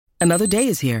Another day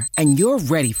is here, and you're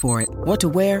ready for it. What to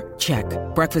wear? Check.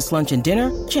 Breakfast, lunch, and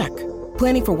dinner? Check.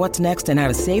 Planning for what's next and how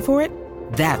to save for it?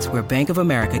 That's where Bank of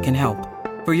America can help.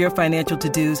 For your financial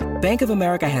to-dos, Bank of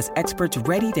America has experts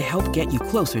ready to help get you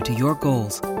closer to your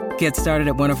goals. Get started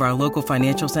at one of our local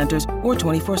financial centers or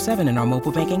 24/7 in our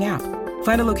mobile banking app.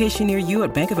 Find a location near you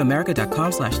at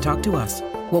bankofamerica.com/talktous.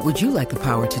 What would you like the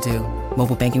power to do?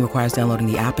 Mobile banking requires downloading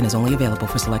the app and is only available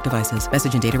for select devices.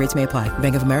 Message and data rates may apply.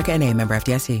 Bank of America N.A., member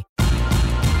FDIC.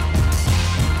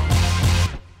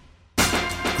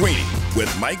 Greeny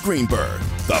with Mike Greenberg,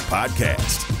 the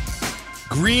podcast.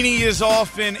 Greeny is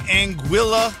off in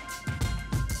Anguilla.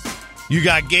 You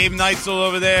got Gabe Neitzel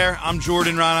over there. I'm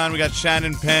Jordan Raanan. We got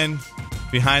Shannon Penn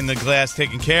behind the glass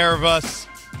taking care of us.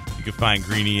 You can find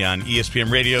Greeny on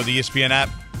ESPN Radio, the ESPN app,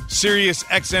 Sirius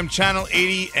XM Channel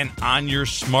 80, and on your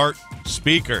smart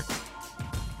speaker.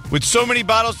 With so many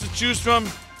bottles to choose from,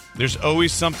 there's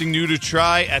always something new to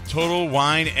try at Total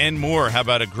Wine and More. How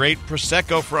about a great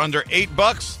Prosecco for under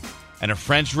 $8 and a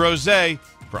French Rosé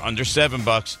for under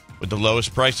 $7? With the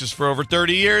lowest prices for over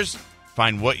 30 years,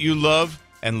 find what you love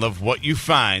and love what you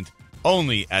find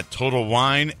only at Total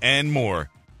Wine and More.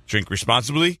 Drink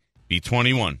responsibly. Be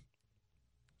 21.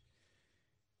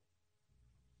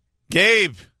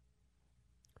 Gabe,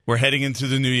 we're heading into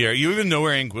the new year. You even know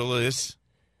where Anguilla is?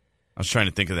 I was trying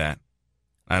to think of that.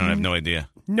 I have no idea.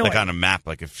 No like idea. on a map,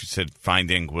 like if you said find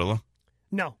Anguilla.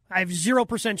 No, I have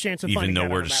 0% chance of Even finding know that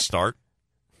where on to the map. start?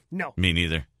 No. Me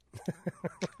neither.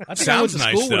 I think Sounds I went to nice,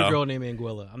 school with though. a girl named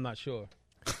Anguilla. I'm not sure.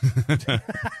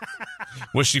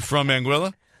 Was she from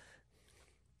Anguilla?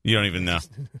 You don't even know.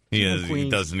 He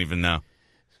Queens. doesn't even know.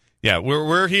 Yeah,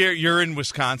 we're here. You're in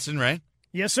Wisconsin, right?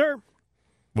 Yes, sir.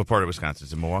 What part of Wisconsin?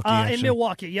 Is it Milwaukee? In actually?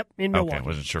 Milwaukee. Yep, in Milwaukee. Okay, I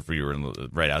wasn't sure if you were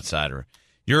right outside or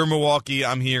you're in Milwaukee.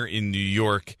 I'm here in New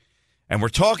York, and we're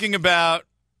talking about,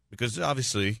 because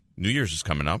obviously New Year's is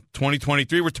coming up,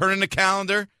 2023. We're turning the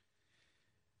calendar,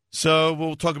 so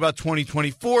we'll talk about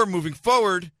 2024 moving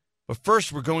forward. But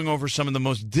first, we're going over some of the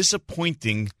most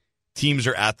disappointing teams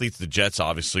or athletes. The Jets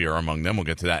obviously are among them. We'll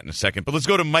get to that in a second. But let's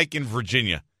go to Mike in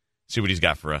Virginia, see what he's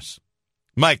got for us.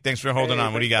 Mike, thanks for holding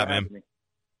on. What do you got, man?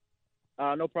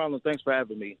 No problem. Thanks for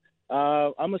having me.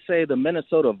 I'm going to say the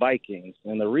Minnesota Vikings.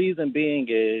 And the reason being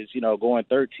is, going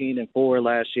 13-4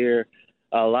 last year,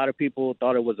 a lot of people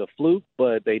thought it was a fluke,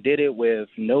 but they did it with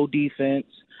no defense,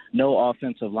 no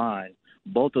offensive line.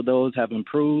 Both of those have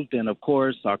improved, and, of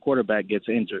course, our quarterback gets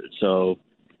injured. So,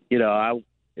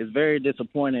 it's very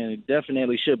disappointing. It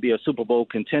definitely should be a Super Bowl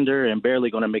contender and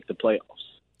barely going to make the playoffs.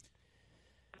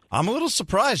 I'm a little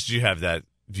surprised you have that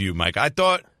view, Mike. I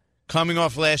thought coming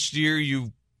off last year,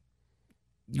 you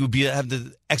would have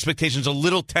the expectations a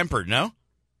little tempered, no?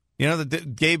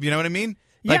 Gabe, you know what I mean?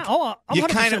 Yeah, I'm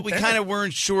 100% we there. kind of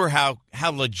weren't sure how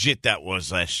legit that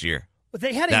was last year. But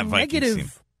they had that a Vikings team.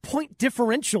 negative point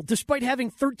differential despite having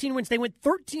 13 wins. They went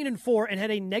 13-4 and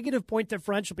had a negative point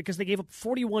differential because they gave up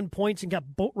 41 points and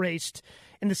got boat raced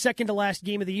in the second to last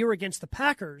game of the year against the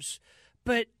Packers.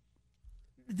 But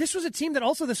this was a team that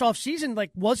also this offseason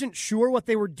wasn't sure what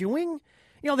they were doing.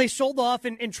 They sold off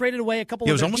and traded away a couple of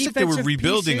It was their almost like they were defensive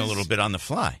rebuilding pieces. a little bit on the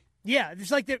fly. Yeah,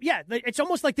 it's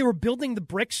almost like they were building the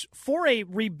bricks for a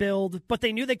rebuild, but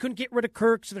they knew they couldn't get rid of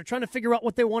Kirk, so they're trying to figure out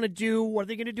what they want to do. What are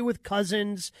they going to do with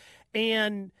Cousins?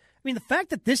 And the fact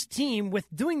that this team, with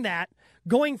doing that,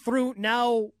 going through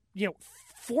now,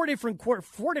 four different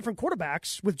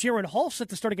quarterbacks with Jaron Hall set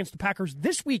to start against the Packers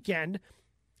this weekend.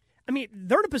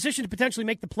 They're in a position to potentially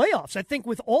make the playoffs. I think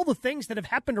with all the things that have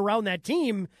happened around that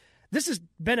team, this has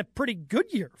been a pretty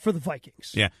good year for the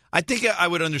Vikings. Yeah, I think I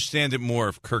would understand it more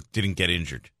if Kirk didn't get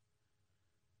injured.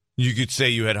 You could say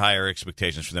you had higher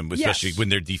expectations for them, especially when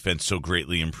their defense so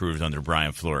greatly improved under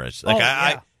Brian Flores.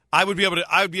 I would be able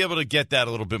to get that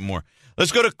a little bit more.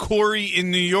 Let's go to Corey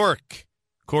in New York.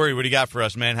 Corey, what do you got for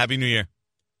us, man? Happy New Year.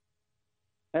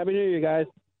 Happy New Year, guys.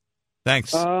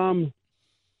 Thanks.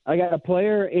 I got a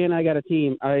player and I got a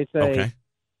team. I say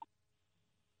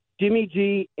Jimmy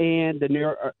G and the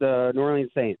New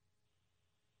Orleans Saints.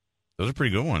 Those are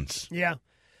pretty good ones. Yeah.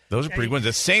 Those are pretty good ones.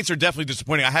 The Saints are definitely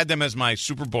disappointing. I had them as my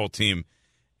Super Bowl team,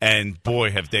 and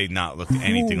boy, have they not looked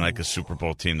anything like a Super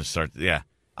Bowl team to start. Yeah.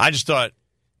 I just thought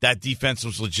that defense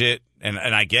was legit, and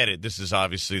I get it. This is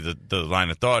obviously the line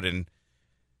of thought, and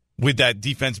with that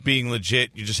defense being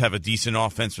legit, you just have a decent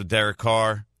offense with Derek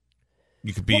Carr.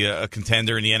 You could be a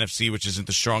contender in the NFC, which isn't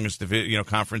the strongest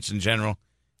conference in general,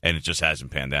 and it just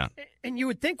hasn't panned out. And you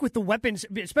would think with the weapons,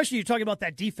 especially you're talking about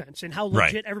that defense and how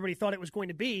legit everybody thought it was going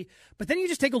to be, but then you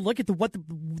just take a look at what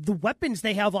the weapons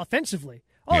they have offensively.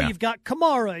 You've got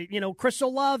Kamara, Chris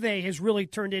Olave has really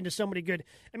turned into somebody good.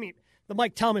 the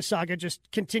Mike Thomas saga just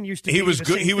continues to. He be was the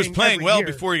good. same He was thing playing every well year.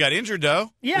 before he got injured, though.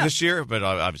 Yeah. This year, but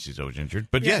obviously he's always injured.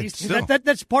 But yeah, still.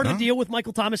 That's part of the deal with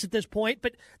Michael Thomas at this point.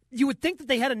 But you would think that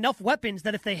they had enough weapons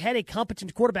that if they had a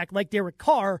competent quarterback like Derek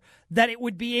Carr, that it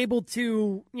would be able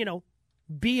to,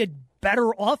 be a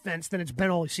better offense than it's been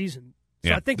all season. So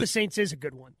Yeah. I think the Saints is a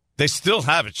good one. They still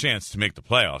have a chance to make the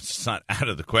playoffs. It's not out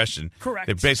of the question. Correct.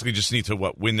 They basically just need to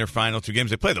win their final 2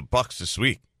 games. They play the Bucks this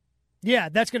week. Yeah,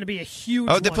 that's going to be a huge.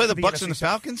 Oh, they one play for the Bucks NFC and the South.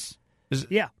 Falcons.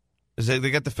 Yeah.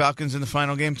 They got the Falcons in the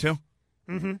final game too?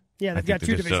 Mm-hmm. Yeah, I they've think got they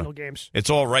 2 do, so divisional games. It's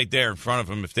all right there in front of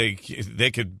them. If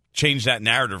they could change that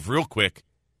narrative real quick,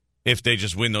 if they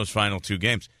just win those final 2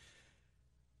 games.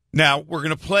 Now we're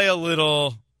going to play a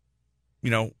little,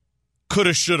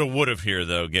 coulda, shoulda, woulda here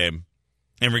though, Gabe,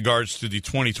 in regards to the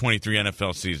 2023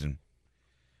 NFL season.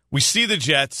 We see the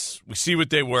Jets. We see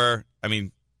what they were. I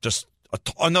mean, just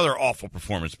another awful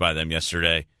performance by them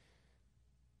yesterday.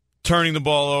 Turning the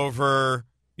ball over,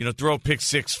 throw a pick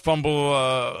six, fumble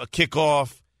a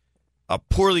kickoff, a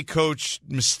poorly coached,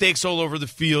 mistakes all over the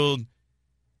field.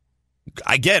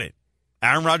 I get it.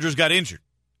 Aaron Rodgers got injured.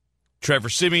 Trevor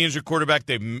Siemian's your quarterback.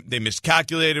 They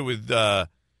miscalculated with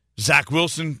Zach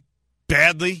Wilson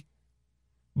badly.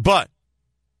 But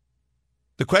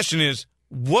the question is,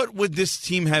 what would this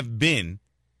team have been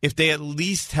if they at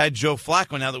least had Joe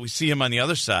Flacco, now that we see him on the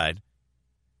other side,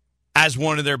 as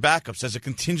one of their backups, as a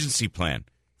contingency plan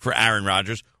for Aaron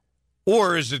Rodgers?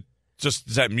 Or is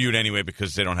that mute anyway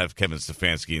because they don't have Kevin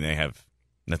Stefanski and they have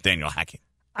Nathaniel Hackett?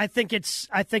 I think it's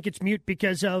mute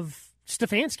because of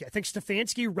Stefanski. I think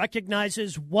Stefanski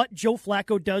recognizes what Joe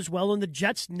Flacco does well, and the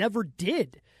Jets never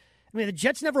did. I mean, the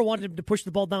Jets never wanted him to push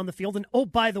the ball down the field. And, oh,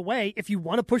 by the way, if you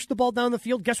want to push the ball down the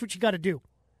field, guess what you got to do?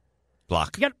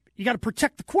 Block. You got to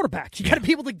protect the quarterback. You got to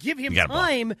be able to give him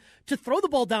time to throw the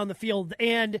ball down the field.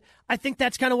 And I think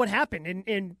that's kind of what happened.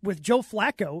 And with Joe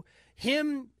Flacco,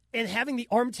 him and having the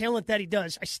arm talent that he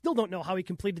does, I still don't know how he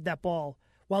completed that ball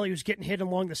while he was getting hit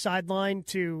along the sideline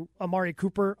to Amari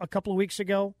Cooper a couple of weeks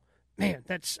ago. Man,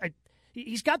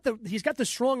 he's got the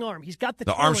strong arm. He's got the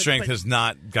talent, arm strength has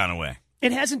not gone away.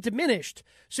 It hasn't diminished.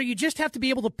 So you just have to be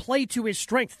able to play to his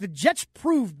strength. The Jets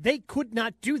proved they could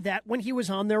not do that when he was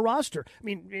on their roster. I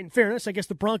mean, in fairness, I guess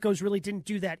the Broncos really didn't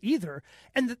do that either.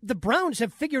 And the Browns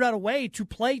have figured out a way to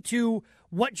play to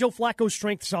what Joe Flacco's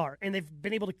strengths are. And they've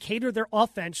been able to cater their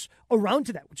offense around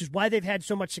to that, which is why they've had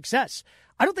so much success.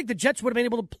 I don't think the Jets would have been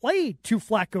able to play to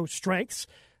Flacco's strengths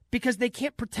because they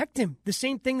can't protect him. The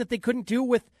same thing that they couldn't do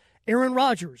with Aaron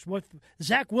Rodgers, with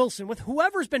Zach Wilson, with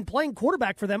whoever's been playing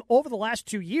quarterback for them over the last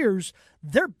 2 years.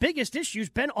 Their biggest issue's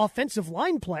been offensive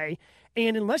line play,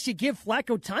 and unless you give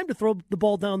Flacco time to throw the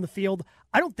ball down the field,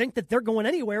 I don't think that they're going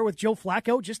anywhere with Joe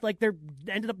Flacco, just like they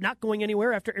ended up not going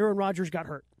anywhere after Aaron Rodgers got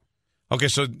hurt. Okay,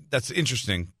 so that's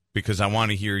interesting because I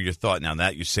want to hear your thought now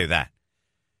that you say that.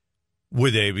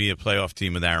 Would they be a playoff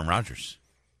team with Aaron Rodgers?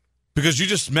 Because you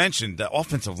just mentioned the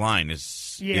offensive line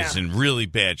is in really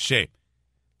bad shape.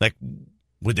 Like,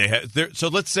 would they have? So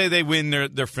let's say they win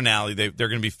their finale. They're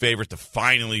going to be favored to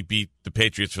finally beat the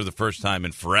Patriots for the first time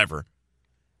in forever.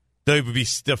 They'll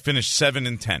finish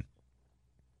 7-10.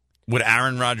 Would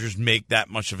Aaron Rodgers make that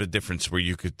much of a difference where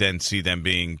you could then see them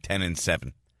being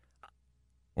 10-7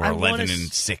 or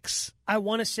 11-6? I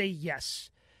want to say yes,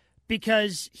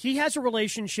 because he has a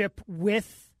relationship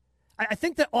with. I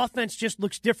think the offense just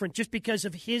looks different just because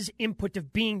of his input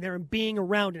of being there and being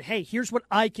around and, hey, here's what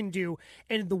I can do,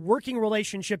 and the working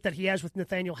relationship that he has with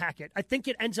Nathaniel Hackett. I think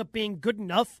it ends up being good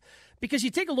enough because you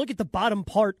take a look at the bottom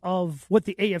part of what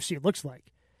the AFC looks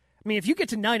like. I mean, if you get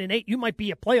to 9-8, you might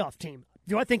be a playoff team.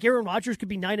 Do I think Aaron Rodgers could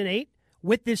be 9-8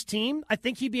 with this team? I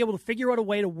think he'd be able to figure out a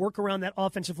way to work around that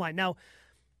offensive line. Now,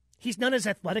 he's not as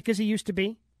athletic as he used to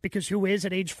be because who is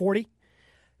at age 40?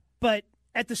 But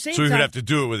at the same time, so he would have to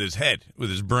do it with his head, with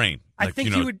his brain. I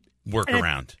think he would work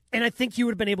around. And I think he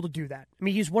would have been able to do that. I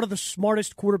mean, he's one of the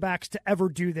smartest quarterbacks to ever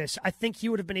do this. I think he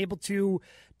would have been able to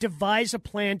devise a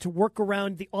plan to work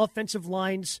around the offensive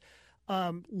line's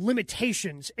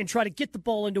limitations and try to get the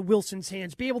ball into Wilson's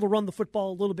hands, be able to run the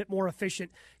football a little bit more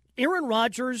efficient. Aaron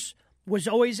Rodgers was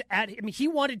always he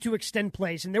wanted to extend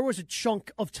plays, and there was a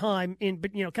chunk of time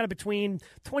kind of between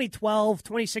 2012,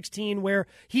 2016, where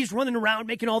he's running around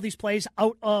making all these plays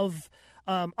out of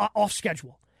off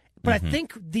schedule. But I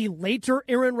think the later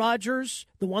Aaron Rodgers,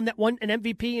 the one that won an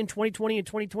MVP in 2020 and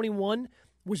 2021,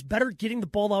 was better getting the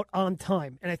ball out on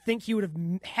time. And I think he would have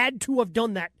had to have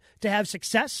done that to have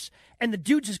success. And the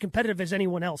dude's as competitive as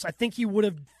anyone else. I think he would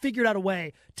have figured out a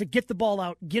way to get the ball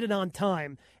out, get it on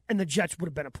time, and the Jets would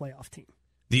have been a playoff team.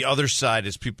 the other side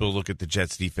is people look at the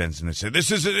Jets defense and they say,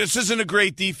 this isn't a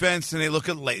great defense, and they look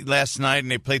at last night and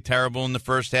they played terrible in the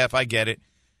first half. I get it.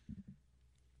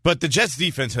 But the Jets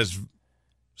defense has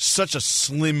such a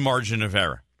slim margin of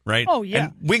error, right? Oh, yeah.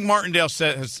 And Wink Martindale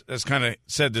has kind of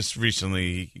said this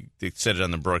recently. They said it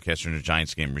on the broadcaster in the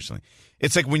Giants game recently.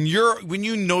 It's like when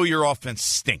you know your offense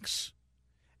stinks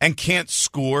and can't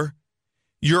score,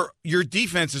 your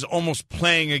defense is almost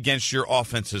playing against your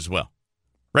offense as well,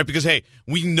 right? Because, hey,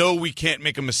 we know we can't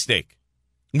make a mistake.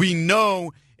 We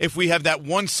know if we have that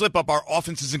one slip up, our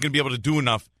offense isn't going to be able to do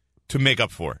enough to make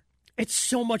up for it. It's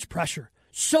so much pressure.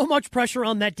 So much pressure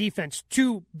on that defense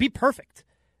to be perfect.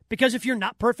 Because if you're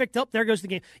not perfect, there goes the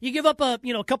game. You give up a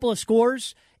couple of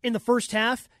scores in the first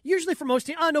half, usually for most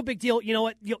teams, no big deal. You know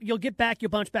what? You'll get back, you'll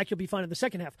bounce back, you'll be fine in the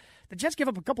second half. The Jets give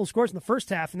up a couple of scores in the first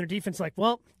half, and their defense like,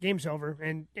 well, game's over.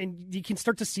 And you can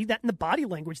start to see that in the body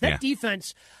language. That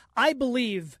defense, I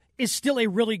believe, is still a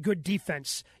really good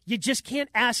defense. You just can't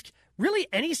ask really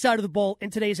any side of the ball in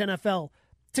today's NFL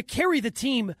to carry the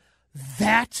team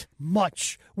that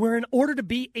much, where in order to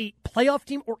be a playoff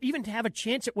team or even to have a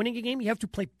chance at winning a game, you have to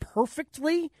play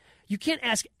perfectly. You can't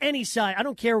ask any side, I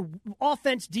don't care,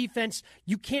 offense, defense,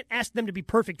 you can't ask them to be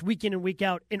perfect week in and week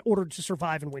out in order to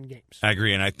survive and win games. I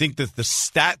agree, and I think that the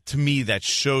stat to me that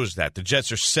shows that, the Jets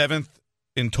are 7th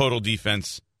in total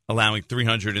defense, allowing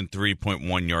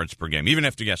 303.1 yards per game, even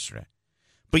after yesterday.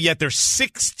 But yet they're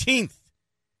 16th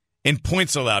in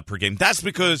points allowed per game. That's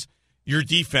because your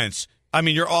defense,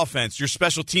 your offense, your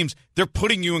special teams, they're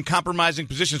putting you in compromising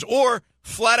positions or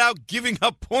flat out giving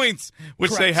up points,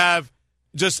 which Correct. they have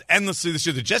just endlessly this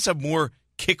year. The Jets have more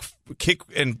kick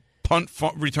and punt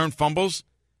return fumbles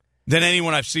than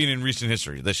anyone I've seen in recent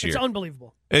history this year. It's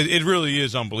unbelievable. It really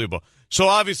is unbelievable. So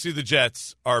obviously the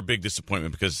Jets are a big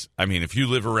disappointment because, if you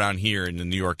live around here in the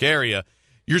New York area,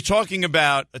 you're talking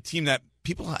about a team that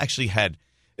people actually had.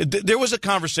 There was a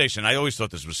conversation. I always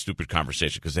thought this was a stupid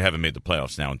conversation because they haven't made the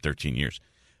playoffs now in 13 years,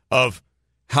 of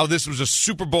how this was a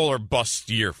Super Bowl or bust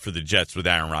year for the Jets with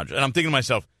Aaron Rodgers. And I'm thinking to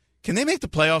myself, can they make the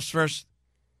playoffs first?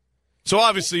 So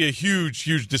obviously a huge,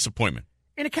 huge disappointment.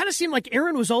 And it kind of seemed like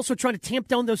Aaron was also trying to tamp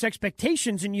down those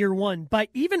expectations in year one by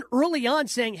even early on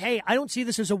saying, hey, I don't see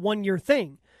this as a one-year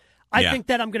thing. I think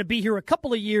that I'm going to be here a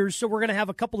couple of years, so we're going to have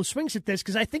a couple of swings at this,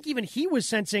 because I think even he was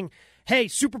sensing, hey,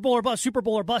 Super Bowl or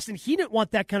bust, and he didn't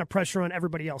want that kind of pressure on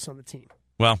everybody else on the team.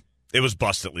 Well, it was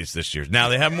bust at least this year. Now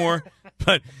they have more,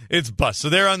 but it's bust. So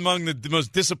they're among the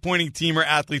most disappointing team or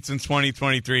athletes in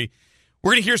 2023.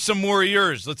 We're going to hear some more of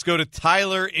yours. Let's go to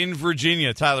Tyler in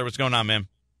Virginia. Tyler, what's going on, man?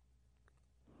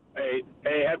 Hey,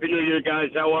 Happy New Year, guys.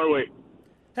 How are we?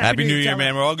 Happy New Year,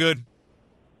 man. We're all good.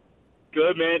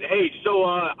 Good, man. Hey, so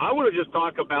I want to just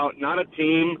talk about not a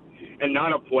team and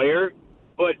not a player,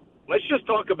 but let's just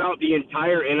talk about the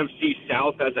entire NFC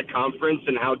South as a conference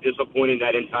and how disappointing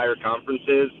that entire conference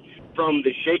is. From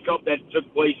the shakeup that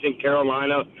took place in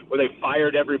Carolina, where they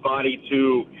fired everybody,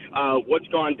 to what's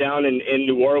gone down in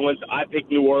New Orleans. I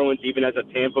picked New Orleans, even as a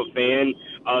Tampa fan,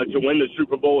 to win the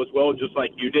Super Bowl as well, just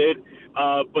like you did.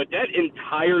 But that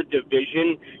entire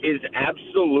division is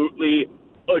absolutely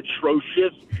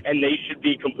atrocious, and they should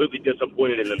be completely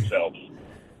disappointed in themselves.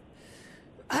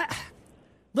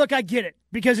 Look, I get it,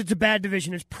 because it's a bad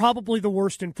division. It's probably the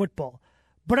worst in football.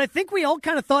 But I think we all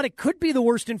kind of thought it could be the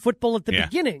worst in football at the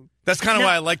beginning. That's kind of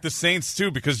why I like the Saints,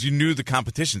 too, because you knew the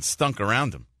competition stunk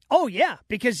around them. Oh, yeah,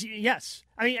 because, yes.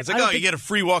 It's like, you get a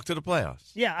free walk to the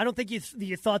playoffs. Yeah, I don't think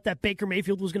you thought that Baker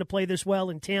Mayfield was going to play this well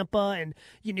in Tampa, and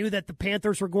you knew that the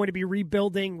Panthers were going to be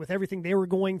rebuilding with everything they were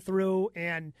going through.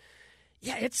 And,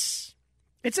 yeah, it's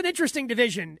an interesting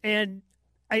division. And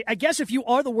I guess if you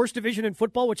are the worst division in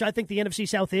football, which I think the NFC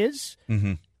South is,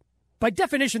 by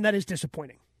definition, that is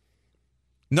disappointing.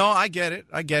 No, I get it.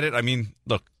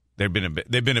 Look, they've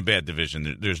been a bad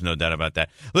division. There's no doubt about that.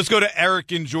 Let's go to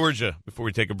Eric in Georgia before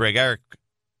we take a break. Eric,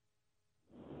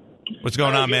 what's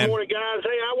going on, man? Good morning, guys.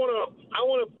 Hey, I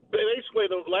want to. Basically,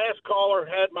 the last caller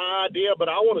had my idea, but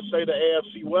I want to say the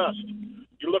AFC West.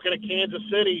 You're looking at Kansas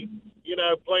City,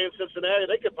 playing Cincinnati.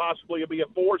 They could possibly be a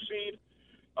 4 seed.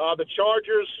 The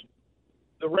Chargers,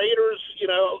 the Raiders,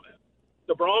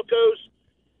 the Broncos.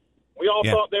 We all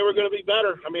thought they were going to be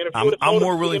better. If you I'm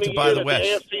more willing to buy the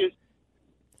West.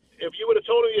 If you would have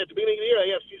told me at the beginning of the year,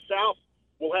 AFC South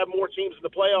will have more teams in the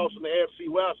playoffs than the AFC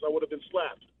West, I would have been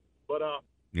slapped. But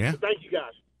so thank you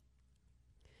guys.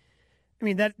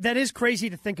 That is crazy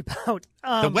to think about.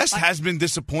 The West has been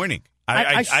disappointing.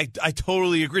 I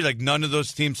totally agree. Like, none of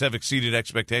those teams have exceeded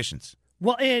expectations.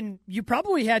 Well, and you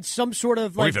probably had some sort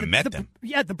of Or even met them.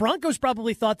 Yeah, the Broncos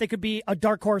probably thought they could be a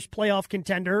dark horse playoff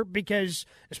contender because,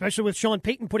 especially with Sean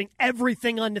Payton putting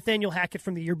everything on Nathaniel Hackett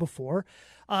from the year before.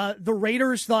 The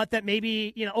Raiders thought that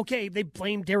maybe, okay, they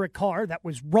blamed Derek Carr. That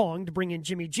was wrong to bring in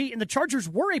Jimmy G. And the Chargers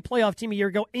were a playoff team a year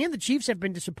ago, and the Chiefs have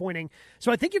been disappointing.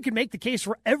 So I think you can make the case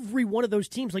for every one of those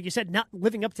teams, like you said, not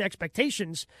living up to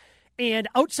expectations. And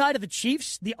outside of the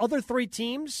Chiefs, the other three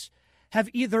teams have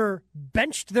either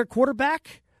benched their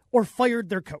quarterback or fired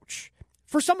their coach.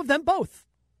 For some of them, both.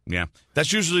 Yeah.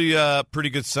 That's usually a pretty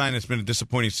good sign it's been a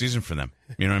disappointing season for them.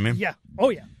 You know what I mean? Yeah. Oh,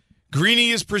 yeah. Greeny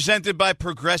is presented by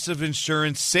Progressive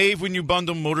Insurance. Save when you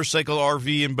bundle motorcycle,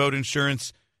 RV, and boat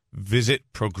insurance. Visit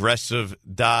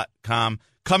Progressive.com.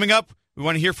 Coming up, we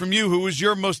want to hear from you. Who was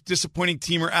your most disappointing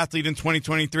team or athlete in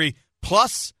 2023?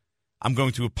 Plus, I'm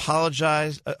going to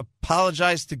apologize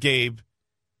to Gabe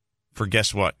for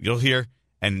guess what? You'll hear,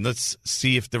 and let's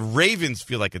see if the Ravens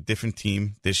feel like a different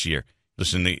team this year.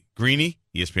 Listen to Greeny,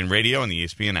 ESPN Radio, and the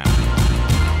ESPN app.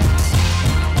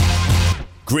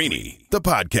 Greeny, the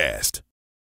podcast.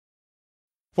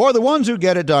 For the ones who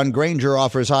get it done, Grainger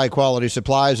offers high-quality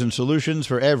supplies and solutions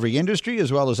for every industry,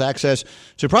 as well as access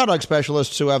to product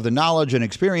specialists who have the knowledge and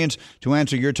experience to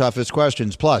answer your toughest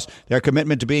questions. Plus, their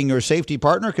commitment to being your safety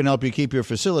partner can help you keep your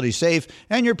facility safe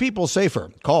and your people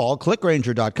safer. Call,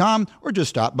 clickgrainger.com, or just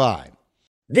stop by.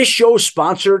 This show is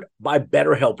sponsored by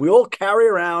BetterHelp. We all carry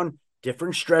around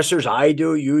different stressors. I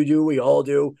do, you do, we all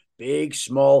do, big,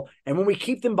 small. And when we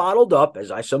keep them bottled up,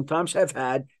 as I sometimes have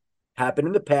had happen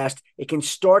in the past, it can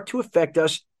start to affect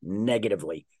us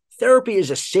negatively. Therapy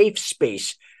is a safe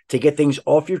space to get things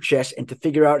off your chest and to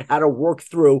figure out how to work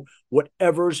through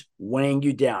whatever's weighing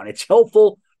you down. It's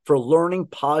helpful for learning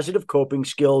positive coping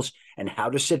skills and how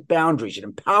to set boundaries. It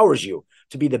empowers you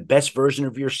to be the best version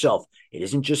of yourself. It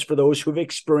isn't just for those who have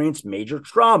experienced major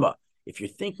trauma. If you're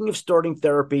thinking of starting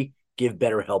therapy, give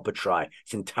BetterHelp a try.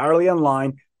 It's entirely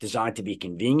online, designed to be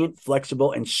convenient,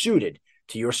 flexible, and suited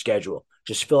to your schedule.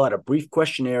 Just fill out a brief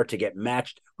questionnaire to get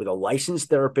matched with a licensed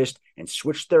therapist and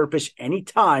switch therapists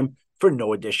anytime for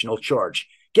no additional charge.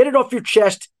 Get it off your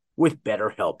chest with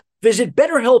BetterHelp. Visit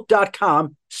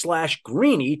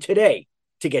BetterHelp.com/Greeny today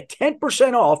to get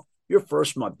 10% off your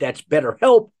first month. That's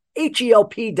BetterHelp,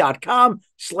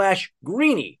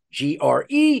 HELP.com/Greeny,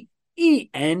 GREENY.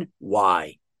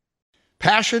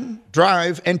 Passion,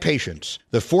 drive, and patience.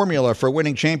 The formula for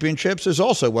winning championships is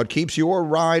also what keeps your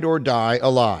ride or die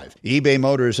alive. eBay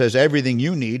Motors has everything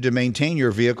you need to maintain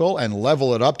your vehicle and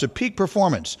level it up to peak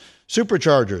performance.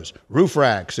 Superchargers, roof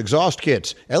racks, exhaust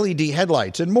kits, LED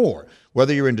headlights, and more.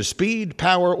 Whether you're into speed,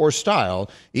 power, or style,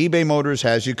 eBay Motors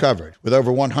has you covered. With over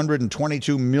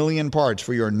 122 million parts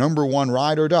for your number one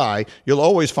ride or die, you'll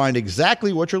always find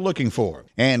exactly what you're looking for.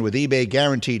 And with eBay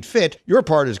Guaranteed Fit, your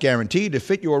part is guaranteed to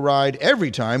fit your ride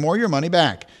every time or your money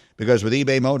back. Because with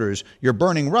eBay Motors, you're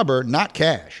burning rubber, not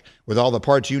cash. With all the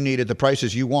parts you need at the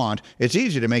prices you want, it's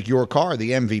easy to make your car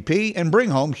the MVP and bring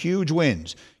home huge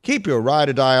wins. Keep your ride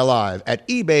or die alive at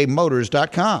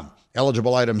ebaymotors.com.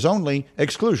 Eligible items only.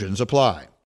 Exclusions apply.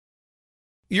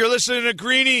 You're listening to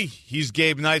Greeny. He's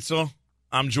Gabe Neitzel.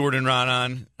 I'm Jordan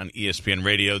Raanan on ESPN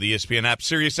Radio, the ESPN app,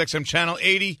 Sirius XM Channel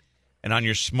 80, and on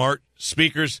your smart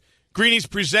speakers. Greeny's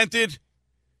presented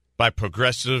by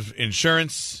Progressive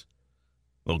Insurance.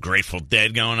 A little Grateful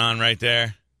Dead going on right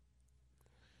there.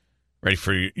 Ready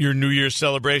for your New Year's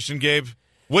celebration, Gabe?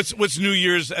 What's New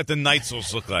Year's at the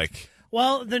Neitzels look like?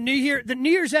 Well, the New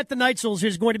Year's at the Neitzels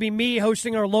is going to be me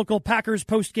hosting our local Packers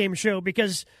post-game show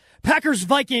because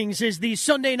Packers-Vikings is the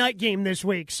Sunday night game this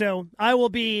week. So I will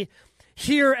be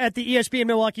here at the ESPN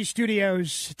Milwaukee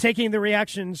studios taking the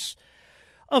reactions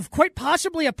of quite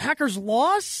possibly a Packers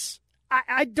loss.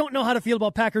 I don't know how to feel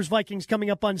about Packers-Vikings coming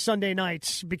up on Sunday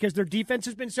nights because their defense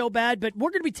has been so bad, but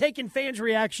we're going to be taking fans'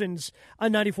 reactions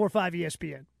on 94.5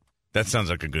 ESPN. That sounds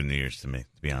like a good New Year's to me,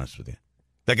 to be honest with you.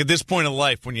 Like at this point in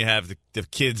life, when you have the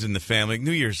kids and the family,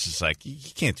 New Year's is like, you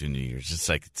can't do New Year's. It's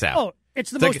like, it's out. Oh,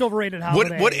 it's the most overrated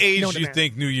holiday. What age do you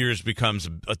think New Year's becomes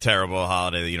a terrible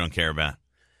holiday that you don't care about?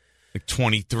 Like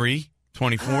 23,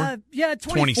 24? Yeah,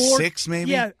 24. 26 maybe?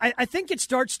 Yeah, I think it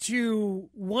starts to,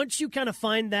 once you kind of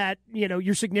find that,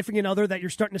 your significant other that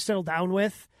you're starting to settle down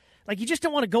with, like you just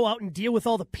don't want to go out and deal with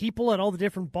all the people at all the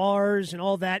different bars and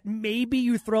all that. Maybe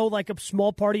you throw like a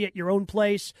small party at your own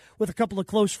place with a couple of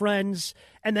close friends,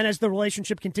 and then as the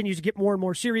relationship continues to get more and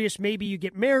more serious, maybe you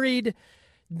get married.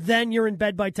 Then you're in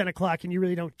bed by 10 o'clock and you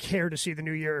really don't care to see the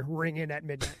new year ring in at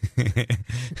midnight.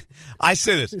 I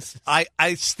say this.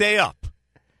 I stay up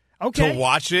to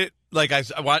watch it. Like I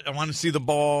want to see the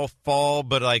ball fall,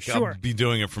 but like I'll be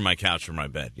doing it from my couch or my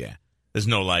bed. Yeah. There's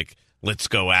no like, let's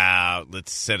go out,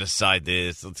 let's set aside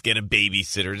this, let's get a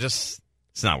babysitter. Just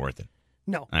it's not worth it.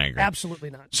 No, I agree. Absolutely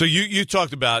not. So you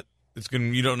talked about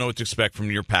you don't know what to expect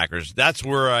from your Packers. That's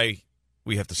where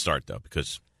we have to start though,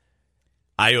 because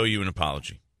I owe you an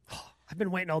apology. I've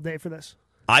been waiting all day for this.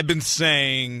 I've been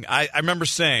saying, I remember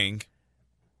saying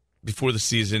before the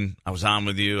season, I was on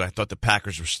with you, I thought the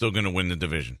Packers were still going to win the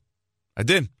division. I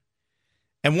did.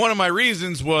 And one of my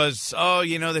reasons was,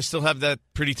 they still have that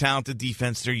pretty talented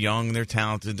defense. They're young, they're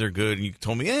talented, they're good. And you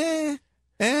told me,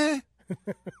 I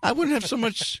wouldn't have so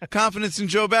much confidence in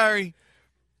Joe Barry,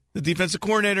 the defensive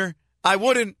coordinator. I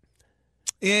wouldn't.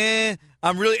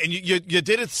 I'm really, and you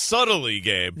did it subtly,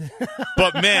 Gabe.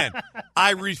 But man,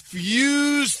 I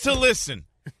refuse to listen.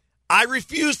 I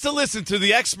refuse to listen to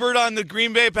the expert on the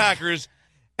Green Bay Packers,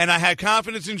 and I had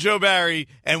confidence in Joe Barry.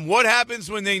 And what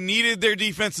happens when they needed their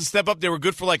defense to step up? They were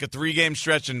good for like a 3-game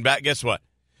stretch, and guess what?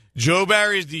 Joe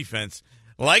Barry's defense,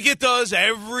 like it does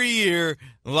every year,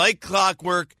 like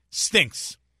clockwork,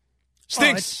 stinks.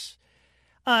 Stinks.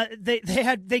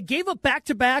 They gave up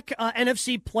back-to-back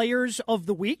NFC Players of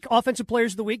the Week, Offensive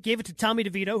Players of the Week, gave it to Tommy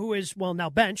DeVito, who is, now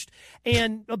benched,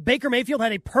 and Baker Mayfield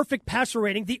had a perfect passer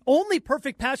rating, the only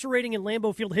perfect passer rating in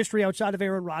Lambeau Field history outside of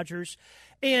Aaron Rodgers,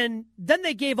 and then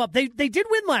they gave up. They did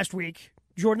win last week,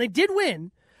 Jordan. They did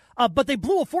win, but they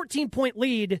blew a 14-point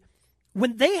lead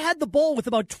when they had the ball with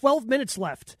about 12 minutes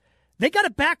left. They got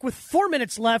it back with 4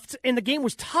 minutes left, and the game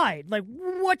was tied. Like,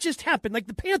 what just happened? Like,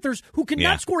 the Panthers, who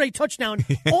cannot score a touchdown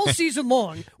all season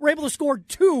long, were able to score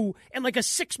 2 in, like, a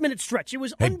 6-minute stretch. It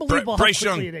was unbelievable how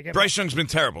quickly they gave Bryce Young's been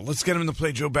terrible. Let's get him to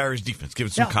play Joe Barry's defense. Give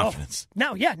it some confidence.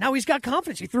 Now he's got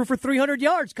confidence. He threw for 300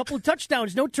 yards, a couple of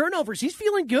touchdowns, no turnovers. He's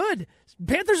feeling good.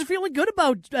 Panthers are feeling good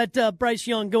about Bryce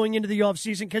Young going into the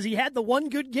offseason because he had the one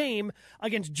good game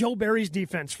against Joe Barry's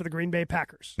defense for the Green Bay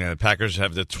Packers. Yeah, the Packers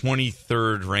have the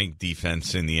 23rd ranked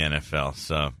defense in the NFL.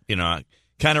 So,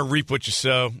 kind of reap what you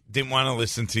sow. Didn't want to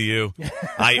listen to you.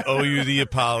 I owe you the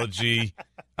apology.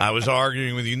 I was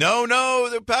arguing with you. No,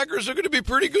 the Packers are going to be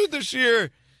pretty good this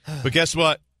year. But guess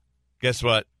what?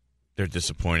 They're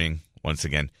disappointing once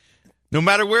again. No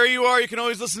matter where you are, you can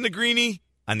always listen to Greeny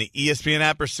on the ESPN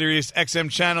app or Sirius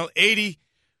XM Channel 80.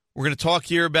 We're going to talk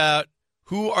here about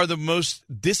who are the most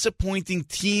disappointing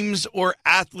teams or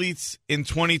athletes in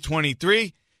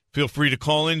 2023. Feel free to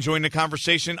call in, join the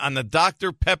conversation on the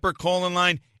Dr. Pepper call-in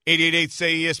line,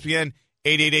 888-SAY-ESPN,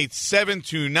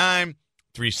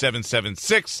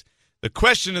 888-729-3776. The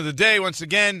question of the day, once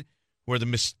again, who are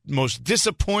the most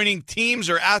disappointing teams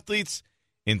or athletes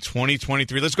in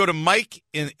 2023? Let's go to Mike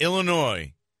in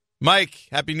Illinois. Mike,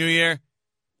 Happy New Year.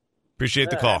 Appreciate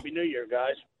the call. Happy New Year,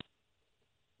 guys.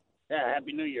 Yeah,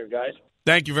 Happy New Year, guys.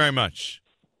 Thank you very much.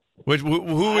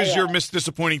 Who is your most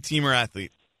disappointing team or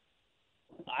athlete?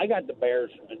 I got the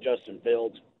Bears and Justin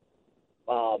Fields.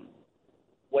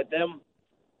 With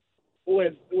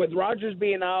Rodgers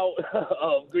being out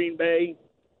of Green Bay,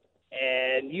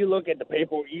 and you look at the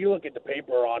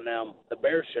paper on them, the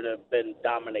Bears should have been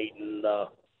dominating the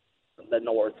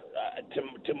North,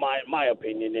 to my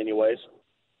opinion, anyways.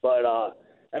 But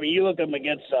you look at them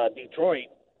against Detroit.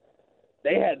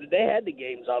 They had the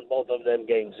games on both of them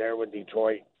games there with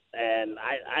Detroit, and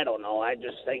I don't know. I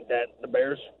just think that the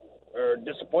Bears are a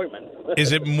disappointment.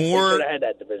 Is it more? They had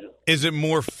that division. Is it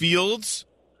more Fields,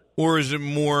 or is it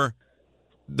more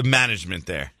the management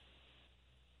there?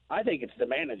 I think it's the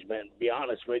management, to be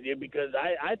honest with you, because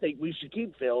I think we should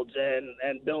keep Fields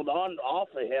and build off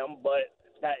of him, but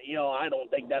that, I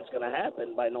don't think that's going to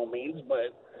happen by no means.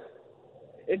 But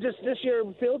it just this year,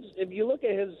 Fields, if you look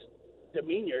at his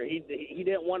demeanor, he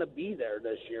didn't want to be there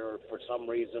this year for some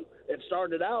reason. It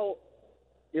started out,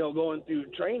 going through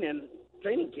training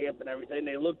camp and everything.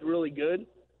 They looked really good,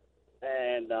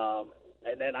 and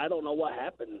then I don't know what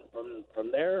happened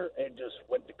from there. It just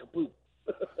went to kaput.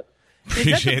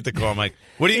 Appreciate the call, Mike.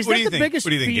 What do you think? What do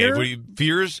you think, fear? Gabe?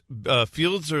 Fears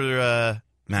Fields or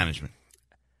management?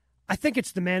 I think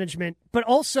it's the management, but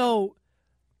also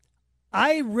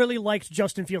I really liked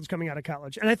Justin Fields coming out of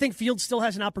college, and I think Fields still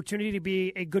has an opportunity to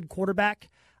be a good quarterback.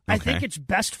 Okay. I think it's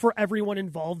best for everyone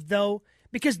involved, though,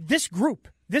 because this group,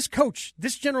 this coach,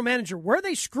 this general manager, where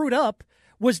they screwed up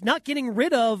was not getting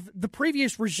rid of the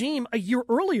previous regime a year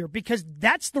earlier, because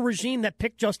that's the regime that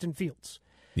picked Justin Fields.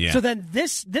 Yeah. So then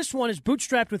this one is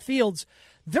bootstrapped with Fields.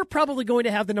 They're probably going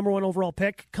to have the number 1 overall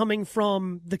pick coming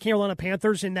from the Carolina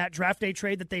Panthers in that draft day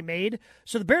trade that they made.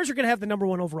 So the Bears are going to have the number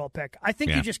 1 overall pick. I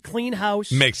think you just clean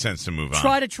house. Makes sense to move on.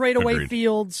 Try to trade away Agreed.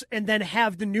 Fields and then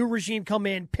have the new regime come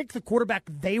in, pick the quarterback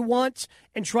they want,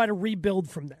 and try to rebuild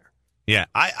from there. Yeah,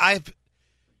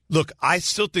 Look, I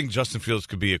still think Justin Fields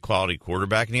could be a quality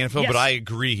quarterback in the NFL, Yes. but I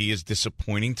agree he is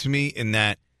disappointing to me in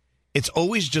that it's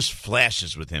always just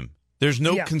flashes with him. There's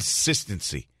no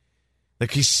consistency.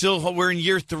 Like we're in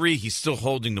year 3, he's still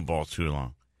holding the ball too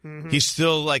long. Mm-hmm. He's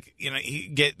still he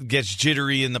gets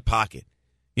jittery in the pocket.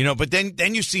 But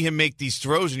then you see him make these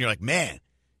throws and you're like, man,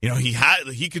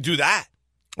 he could do that.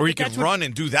 Or he could run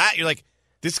and do that. You're like,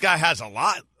 this guy has a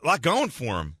lot going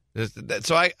for him.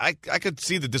 So I could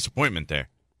see the disappointment there.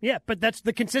 Yeah, but that's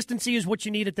the consistency is what you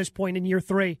need at this point in year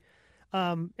 3.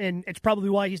 And it's probably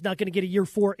why he's not going to get a year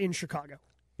 4 in Chicago.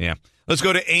 Yeah. Let's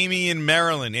go to Amy in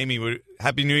Maryland. Amy,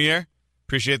 Happy New Year.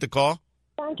 Appreciate the call.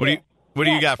 Thank you. What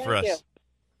do you got for us? You.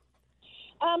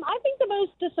 I think the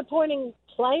most disappointing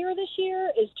player this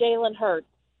year is Jalen Hurts.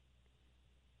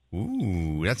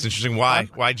 Ooh, that's interesting. Why?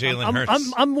 Why Jalen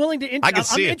Hurts? I'm willing to. I can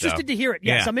see I'm it, interested though. to hear it.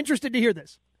 Yes, Yeah. I'm interested to hear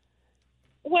this.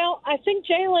 Well, I think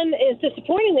Jalen is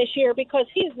disappointing this year because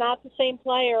he's not the same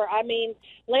player. I mean,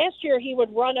 last year he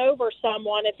would run over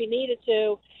someone if he needed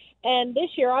to, and this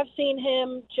year I've seen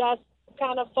him just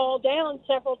kind of fall down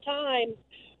several times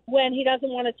when he doesn't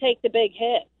want to take the big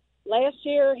hit. Last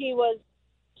year he was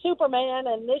Superman,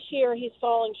 and this year he's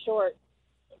falling short.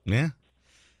 Yeah.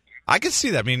 I could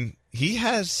see that. I mean, he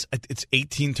has, it's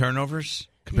 18 turnovers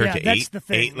compared to that's the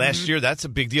thing. 8 last year. That's a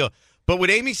big deal. But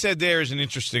what Amy said there is an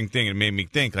interesting thing. It made me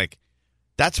think,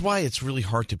 that's why it's really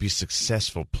hard to be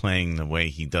successful playing the way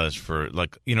he does for,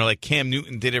 like Cam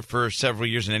Newton did it for several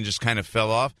years and then just kind of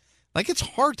fell off. It's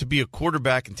hard to be a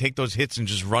quarterback and take those hits and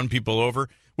just run people over,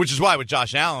 which is why what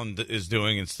Josh Allen is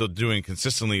doing and still doing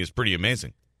consistently is pretty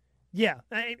amazing. Yeah,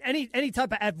 any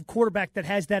type of quarterback that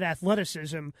has that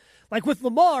athleticism, like with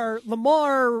Lamar,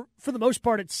 for the most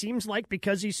part, it seems like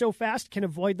because he's so fast, can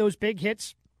avoid those big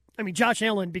hits. I mean, Josh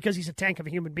Allen, because he's a tank of a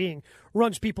human being,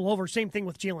 runs people over. Same thing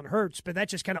with Jalen Hurts, but that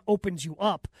just kind of opens you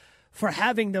up for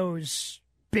having those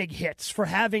big hits, for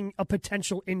having a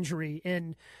potential injury.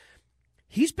 And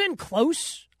he's been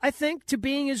close, I think, to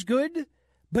being as good,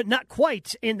 but not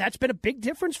quite. And that's been a big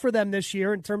difference for them this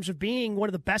year in terms of being one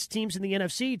of the best teams in the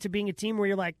NFC to being a team where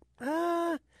you're like,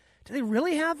 do they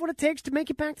really have what it takes to make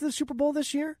it back to the Super Bowl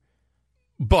this year?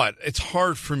 But it's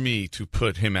hard for me to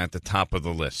put him at the top of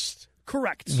the list.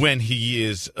 Correct. When he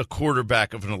is a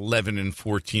quarterback of an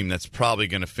 11-4 team that's probably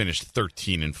going to finish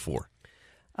 13-4.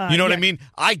 You know what I mean?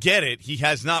 I get it. He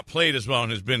has not played as well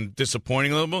and has been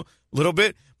disappointing a little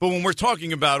bit. But when we're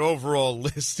talking about overall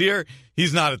list here,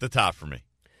 he's not at the top for me.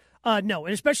 No,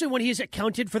 and especially when he's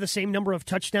accounted for the same number of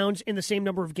touchdowns in the same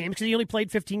number of games, because he only played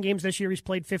 15 games this year. He's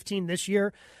played 15 this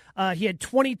year. He had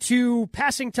 22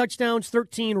 passing touchdowns,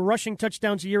 13 rushing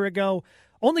touchdowns a year ago.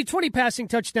 Only 20 passing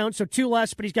touchdowns, so 2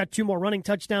 less, but he's got 2 more running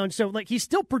touchdowns. So, he's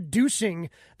still producing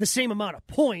the same amount of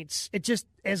points. It just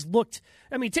has looked,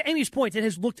 to Amy's point, it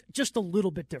has looked just a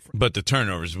little bit different. But the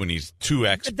turnovers, when he's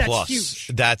 2x plus, huge.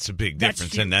 That's a big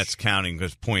difference, huge. and that's counting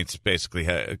those points basically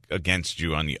against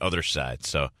you on the other side.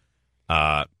 So,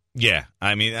 yeah,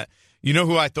 you know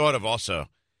who I thought of also?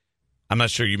 I'm not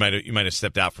sure, you might have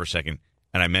stepped out for a second,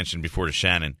 and I mentioned before to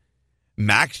Shannon,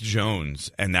 Mac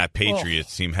Jones and that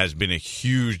Patriots team has been a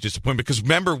huge disappointment because,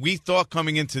 remember, we thought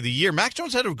coming into the year, Mac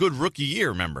Jones had a good rookie year,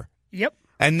 remember? Yep.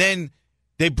 And then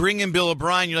they bring in Bill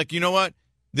O'Brien. You're like, you know what?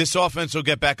 This offense will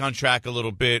get back on track a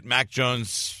little bit. Mac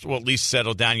Jones will at least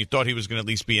settle down. You thought he was going to at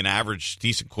least be an average,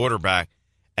 decent quarterback.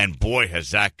 And, boy,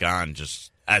 has that gone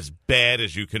just as bad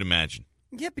as you could imagine.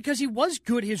 Yeah, because he was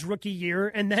good his rookie year,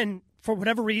 and then for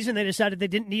whatever reason they decided they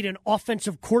didn't need an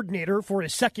offensive coordinator for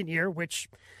his second year, which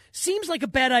seems like a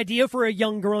bad idea for a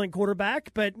young growing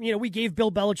quarterback, but we gave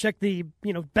Bill Belichick the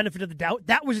benefit of the doubt.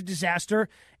 That was a disaster,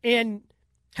 and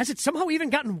has it somehow even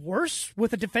gotten worse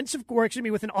with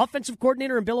with an offensive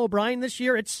coordinator and Bill O'Brien this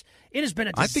year? It has been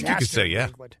a disaster. I think you could say, yeah.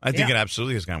 I think it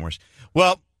absolutely has gotten worse.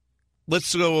 Well,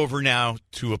 let's go over now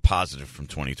to a positive from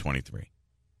 2023,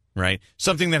 right?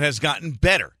 Something that has gotten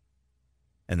better,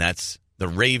 and that's the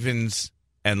Ravens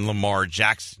and Lamar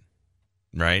Jackson,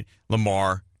 right?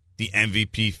 Lamar, the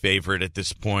MVP favorite at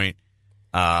this point,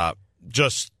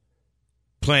 just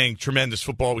playing tremendous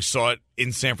football. We saw it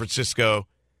in San Francisco.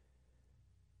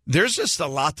 There's just a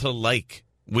lot to like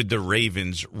with the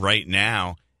Ravens right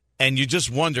now, and you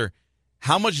just wonder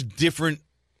how much different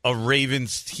a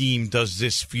Ravens team does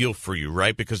this feel for you,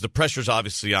 right? Because the pressure's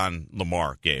obviously on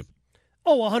Lamar, Gabe.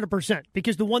 Oh, 100%,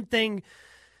 because the one thing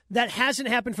that hasn't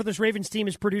happened for this Ravens team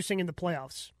is producing in the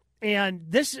playoffs. And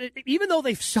this, even though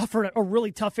they've suffered a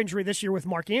really tough injury this year with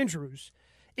Mark Andrews,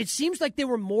 it seems like they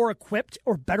were more equipped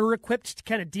or better equipped to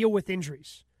kind of deal with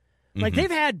injuries. Like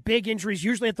they've had big injuries,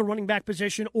 usually at the running back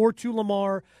position or to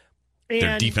Lamar. And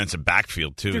their defensive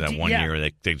backfield, too, that one year.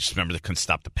 They just remember they couldn't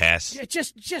stop the pass.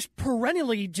 Just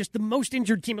perennially just the most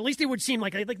injured team. At least it would seem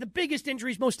like the biggest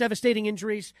injuries, most devastating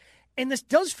injuries. And this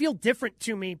does feel different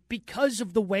to me because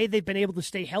of the way they've been able to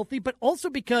stay healthy, but also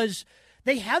because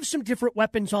they have some different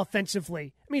weapons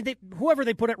offensively. I mean, whoever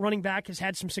they put at running back has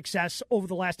had some success over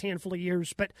the last handful of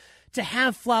years, but to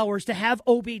have Flowers, to have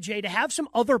OBJ, to have some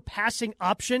other passing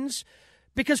options,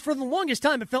 because for the longest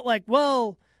time it felt like,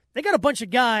 well, they got a bunch of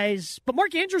guys, but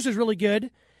Mark Andrews is really good.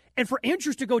 And for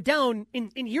Andrews to go down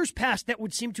in years past, that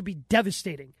would seem to be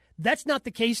devastating. That's not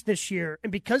the case this year.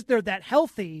 And because they're that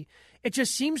healthy, it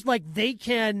just seems like they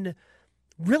can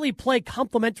really play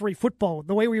complementary football.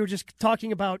 The way we were just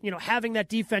talking about, having that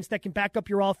defense that can back up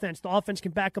your offense. The offense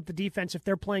can back up the defense if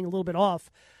they're playing a little bit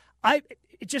off.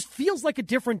 It just feels like a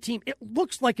different team. It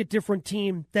looks like a different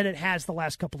team than it has the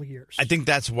last couple of years. I think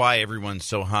that's why everyone's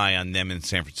so high on them in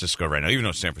San Francisco right now. Even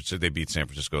though they beat San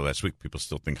Francisco last week, people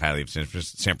still think highly of San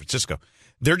Francisco.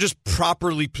 They're just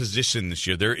properly positioned this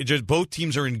year. Both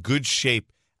teams are in good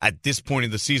shape at this point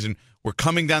of the season. We're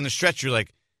coming down the stretch. You're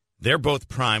like, they're both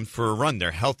primed for a run.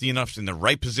 They're healthy enough in the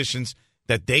right positions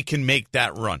that they can make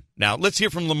that run. Now, let's hear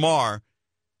from Lamar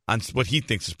on what he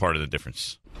thinks is part of the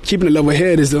difference. Keeping a level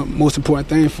head is the most important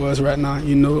thing for us right now,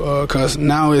 because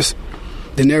now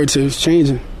the narrative is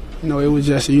changing. It was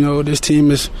just, this team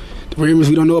is the Ravens.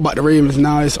 We don't know about the Ravens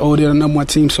now. They're the number one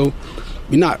team, so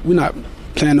we're not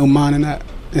playing no mind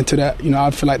into that.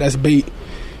 I feel like that's bait.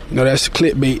 That's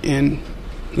clickbait, and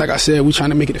like I said, we're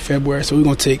trying to make it to February, so we're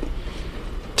gonna take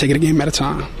it a game at a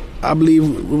time. I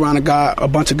believe we're around a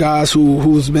bunch of guys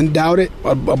who's been doubted,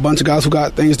 a bunch of guys who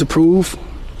got things to prove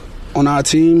on our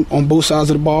team on both sides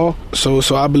of the ball. So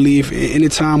I believe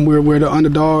anytime we're the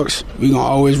underdogs, we're going to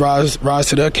always rise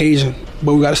to the occasion.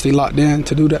 But we got to stay locked in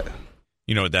to do that.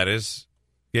 You know what that is,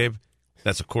 Gabe?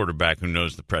 That's a quarterback who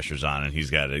knows the pressure's on, and he's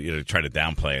got to try to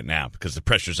downplay it now because the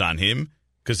pressure's on him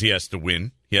because he has to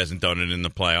win. He hasn't done it in the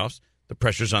playoffs. The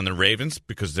pressure's on the Ravens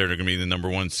because they're going to be the number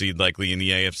one seed likely in the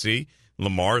AFC.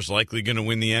 Lamar's likely going to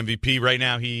win the MVP. Right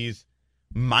now he's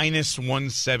minus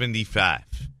 175.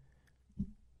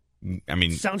 I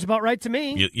mean, sounds about right to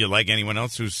me. You like anyone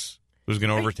else who's going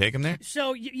to overtake him there?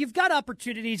 So you've got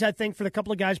opportunities, I think, for the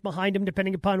couple of guys behind him,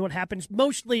 depending upon what happens,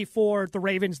 mostly for the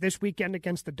Ravens this weekend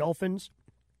against the Dolphins.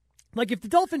 Like, if the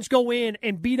Dolphins go in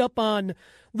and beat up on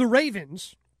the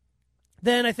Ravens,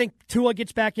 then I think Tua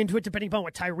gets back into it, depending upon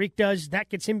what Tyreek does. That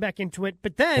gets him back into it.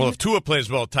 But then, well, if Tua plays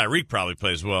well, Tyreek probably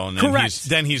plays well, and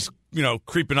then he's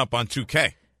creeping up on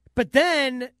 2K. But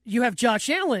then you have Josh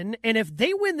Allen, and if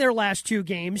they win their last two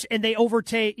games and they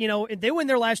overtake, if they win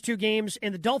their last two games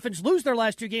and the Dolphins lose their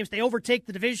last two games, they overtake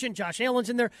the division. Josh Allen's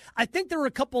in there. I think there are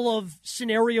a couple of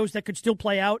scenarios that could still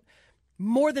play out.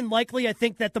 More than likely, I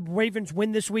think that the Ravens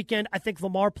win this weekend. I think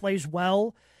Lamar plays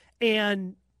well.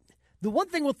 And the one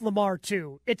thing with Lamar,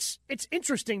 too, it's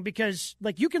interesting because,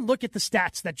 you can look at the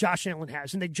stats that Josh Allen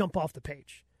has, and they jump off the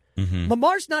page. Mm-hmm.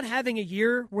 Lamar's not having a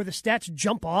year where the stats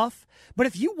jump off, but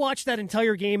if you watch that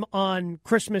entire game on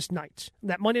Christmas night,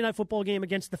 that Monday Night Football game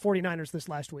against the 49ers this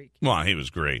last week. Well, he was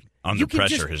great. Under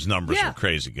pressure, his numbers were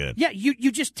crazy good. Yeah,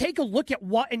 you just take a look at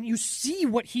what, and you see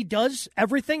what he does,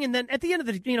 everything, and then at the end of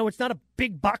the, it's not a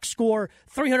big box score,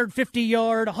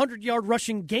 350-yard, 100-yard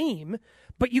rushing game,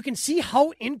 but you can see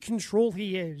how in control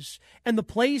he is and the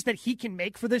plays that he can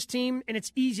make for this team, and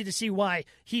it's easy to see why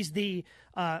he's the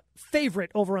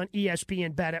favorite over on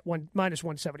ESPN bet at minus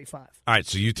 175. All right,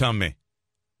 so you tell me.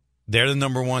 They're the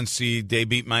number one seed. They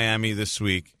beat Miami this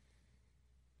week.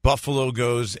 Buffalo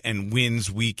goes and wins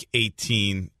week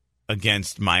 18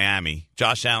 against Miami.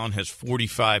 Josh Allen has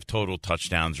 45 total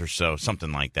touchdowns or so,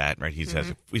 something like that, right? He's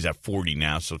at 40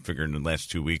 now, so figure in the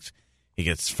last 2 weeks he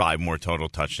gets 5 more total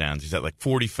touchdowns. He's at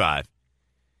 45.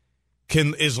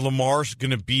 Is Lamar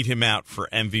going to beat him out for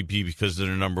MVP because they're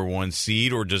the number one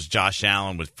seed, or does Josh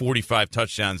Allen with 45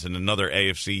 touchdowns and another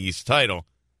AFC East title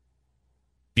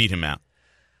beat him out?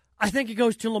 I think it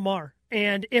goes to Lamar.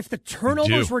 And if the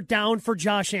turnovers were down for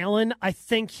Josh Allen, I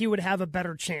think he would have a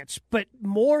better chance. But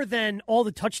more than all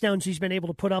the touchdowns he's been able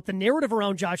to put up, the narrative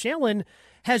around Josh Allen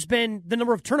has been the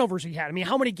number of turnovers he had. I mean,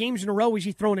 how many games in a row has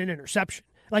he thrown an interception?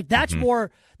 That's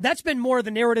been more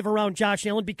the narrative around Josh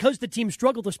Allen because the team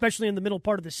struggled, especially in the middle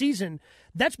part of the season.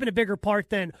 That's been a bigger part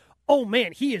than, oh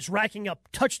man, he is racking up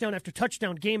touchdown after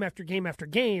touchdown, game after game after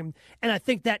game. And I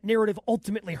think that narrative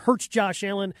ultimately hurts Josh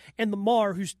Allen, and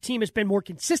Lamar, whose team has been more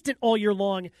consistent all year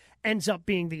long, ends up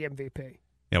being the MVP.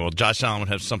 Yeah, well, Josh Allen would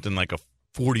have something like a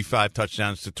 45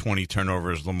 touchdowns to 20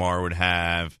 turnovers. Lamar would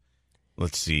have,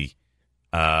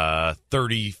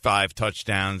 35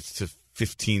 touchdowns to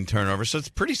 15 turnovers, so it's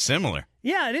pretty similar.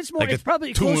 Yeah, it is more. Like it's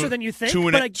probably closer than you think.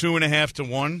 2.5 to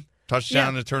 1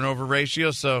 touchdown to turnover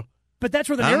ratio. So, but that's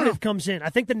where the narrative comes in. I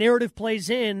think the narrative plays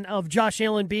in of Josh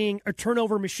Allen being a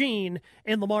turnover machine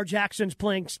and Lamar Jackson's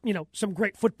playing, some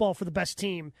great football for the best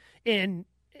team. And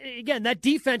again, that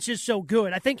defense is so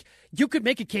good. I think you could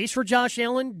make a case for Josh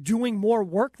Allen doing more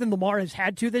work than Lamar has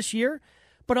had to this year.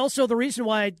 But also the reason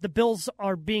why the Bills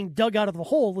are being dug out of the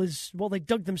hole is, they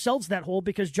dug themselves that hole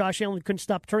because Josh Allen couldn't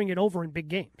stop turning it over in big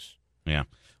games. Yeah.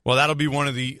 Well, that'll be one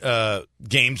of the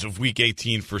games of Week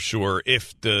 18 for sure.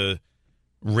 If the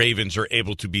Ravens are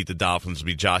able to beat the Dolphins, it'll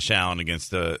be Josh Allen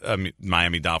against the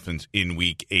Miami Dolphins in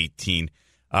Week 18.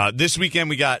 This weekend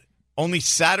we got only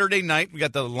Saturday night. We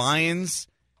got the Lions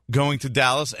going to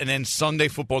Dallas, and then Sunday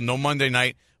football, no Monday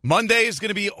night. Monday is going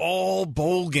to be all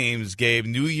bowl games, Gabe.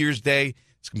 New Year's Day.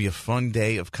 It's going to be a fun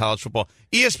day of college football.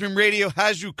 ESPN Radio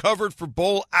has you covered for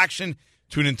bowl action.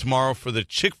 Tune in tomorrow for the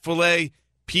Chick-fil-A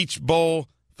Peach Bowl,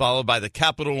 followed by the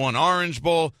Capital One Orange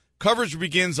Bowl. Coverage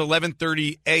begins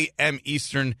 11:30 a.m.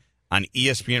 Eastern on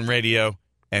ESPN Radio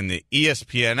and the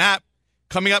ESPN app.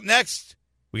 Coming up next,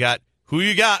 we got Who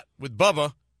You Got with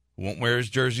Bubba, who won't wear his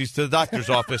jerseys to the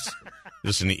doctor's office.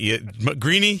 Listen to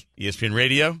Greeny, ESPN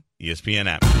Radio, ESPN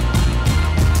app.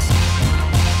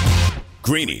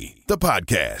 Greeny, the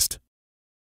podcast.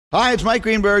 Hi, it's Mike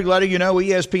Greenberg letting you know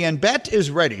ESPN Bet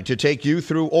is ready to take you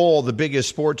through all the biggest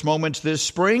sports moments this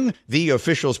spring. The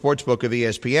official sportsbook of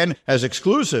ESPN has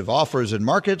exclusive offers and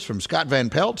markets from Scott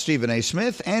Van Pelt, Stephen A.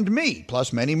 Smith, and me,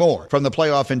 plus many more. From the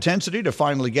playoff intensity to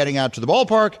finally getting out to the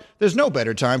ballpark, there's no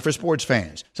better time for sports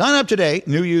fans. Sign up today.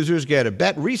 New users get a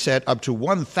bet reset up to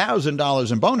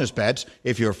 $1,000 in bonus bets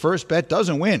if your first bet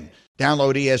doesn't win.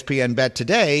 Download ESPN Bet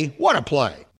today. What a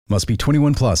play. Must be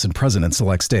 21 plus and present in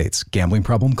select states. Gambling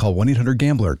problem? Call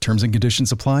 1-800-GAMBLER. Terms and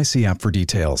conditions apply. See app for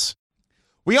details.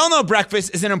 We all know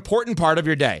breakfast is an important part of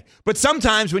your day. But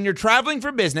sometimes when you're traveling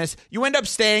for business, you end up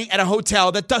staying at a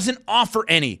hotel that doesn't offer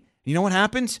any. You know what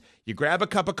happens? You grab a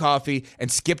cup of coffee and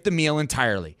skip the meal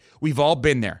entirely. We've all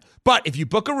been there. But if you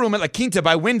book a room at La Quinta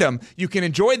by Wyndham, you can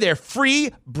enjoy their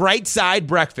free Bright Side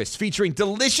breakfast featuring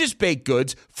delicious baked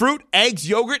goods, fruit, eggs,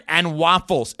 yogurt, and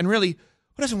waffles. And really,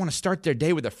 who doesn't want to start their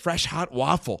day with a fresh, hot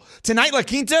waffle? Tonight, La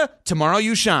Quinta, tomorrow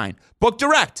you shine. Book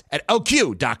direct at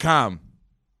LQ.com.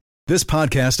 This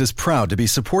podcast is proud to be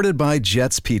supported by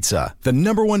Jets Pizza, the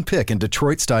 #1 pick in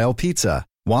Detroit-style pizza.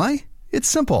 Why? It's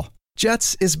simple.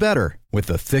 Jets is better. With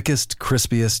the thickest,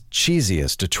 crispiest,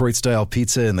 cheesiest Detroit-style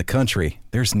pizza in the country,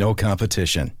 there's no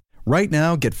competition. Right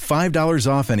now, get $5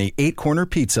 off any 8-corner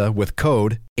pizza with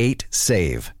code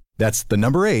 8SAVE. That's the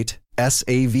number 8,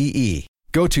 SAVE.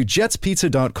 Go to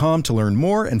jetspizza.com to learn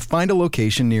more and find a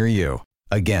location near you.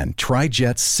 Again, try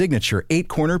Jet's signature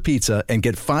 8-corner pizza and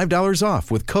get $5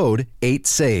 off with code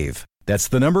 8SAVE. That's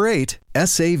the number 8,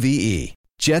 SAVE.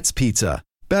 Jet's Pizza.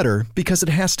 Better because it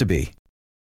has to be.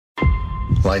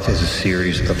 Life is a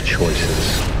series of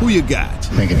choices. Who you got?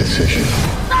 Make a decision.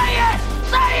 Say it!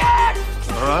 Say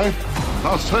it! All right,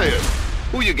 I'll say it.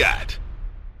 Who you got?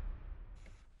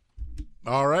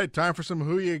 All right, time for some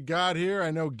Who You Got here. I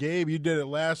know, Gabe, you did it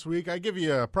last week. I give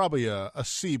you probably a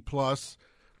C+.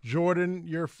 Jordan,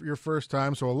 your first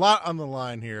time, so a lot on the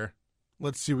line here.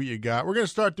 Let's see what you got. We're going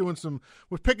to start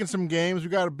we're picking some games. We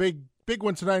got a big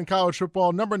one tonight in college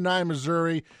football. Number 9,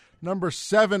 Missouri. Number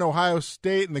 7, Ohio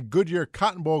State in the Goodyear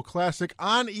Cotton Bowl Classic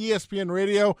on ESPN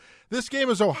Radio. This game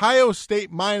is Ohio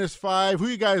State -5. Who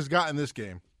you guys got in this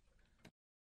game?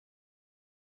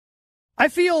 I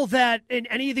feel that in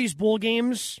any of these bowl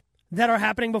games that are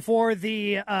happening before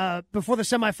the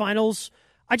semifinals,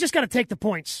 I just got to take the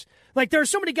points. Like, there are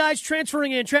so many guys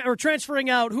transferring in or transferring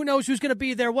out. Who knows who's going to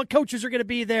be there? What coaches are going to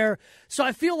be there? So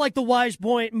I feel like the wise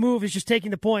move is just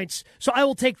taking the points. So I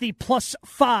will take the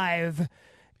 +5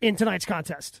 in tonight's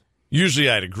contest. Usually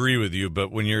I'd agree with you,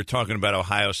 but when you're talking about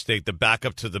Ohio State, the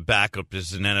backup to the backup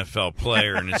is an NFL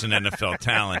player and is an NFL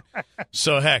talent.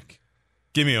 So, heck,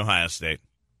 give me Ohio State.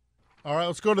 All right,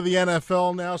 let's go to the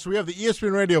NFL now. So we have the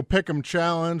ESPN Radio Pick'em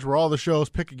Challenge, where all the shows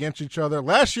pick against each other.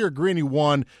 Last year, Greeny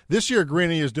won. This year,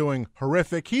 Greeny is doing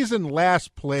horrific. He's in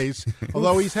last place,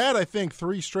 although he's had, I think,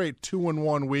 3 straight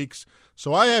 2-1 weeks.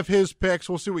 So I have his picks.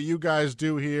 We'll see what you guys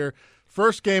do here.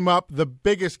 First game up, the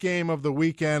biggest game of the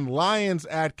weekend, Lions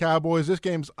at Cowboys. This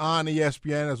game's on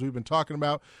ESPN, as we've been talking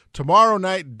about. Tomorrow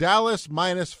night, Dallas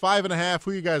 -5.5.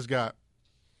 Who you guys got?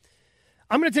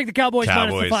 I'm going to take the Cowboys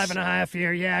minus the 5.5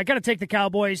 here. Yeah, I got to take the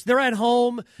Cowboys. They're at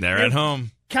home. They're at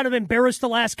home. Kind of embarrassed the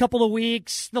last couple of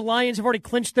weeks. The Lions have already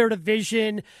clinched their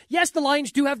division. Yes, the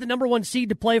Lions do have the number 1 seed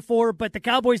to play for, but the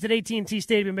Cowboys at AT&T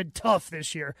Stadium have been tough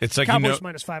this year. It's like Cowboys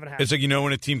minus 5.5. It's like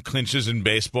when a team clinches in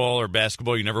baseball or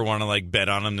basketball, you never want to bet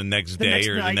on them the next day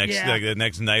or the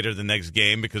next night or the next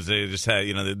game because they just had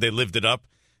they lived it up.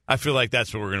 I feel like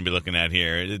that's what we're going to be looking at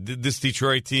here. This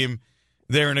Detroit team,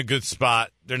 they're in a good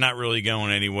spot. They're not really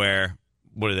going anywhere.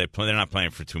 What are they playing? They're not playing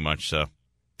for too much, so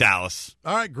Dallas.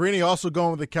 All right, Greeny also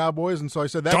going with the Cowboys, and so I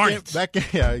said that game,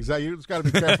 yeah, exactly. You just got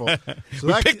to be careful. So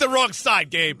we picked the wrong side,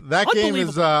 Gabe. That game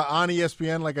is on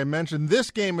ESPN, like I mentioned. This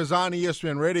game is on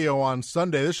ESPN Radio on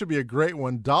Sunday. This should be a great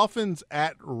one. Dolphins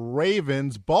at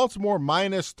Ravens. Baltimore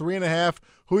minus 3.5.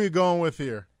 Who are you going with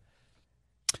here?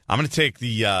 I'm going to take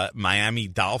the Miami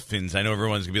Dolphins. I know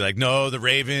everyone's going to be like, no, the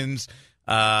Ravens,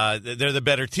 they're the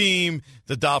better team.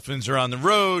 The Dolphins are on the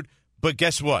road. But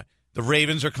guess what? The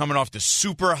Ravens are coming off the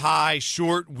super high,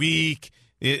 short week.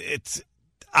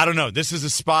 I don't know. This is a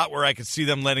spot where I could see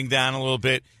them letting down a little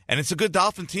bit. And it's a good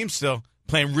Dolphin team still.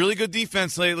 Playing really good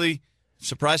defense lately.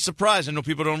 Surprise, surprise. I know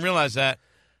people don't realize that.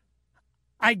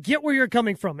 I get where you're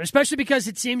coming from, especially because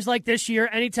it seems like this year,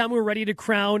 anytime we're ready to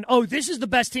crown, this is the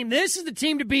best team, this is the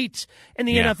team to beat in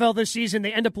the NFL this season,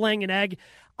 they end up laying an egg.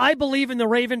 I believe in the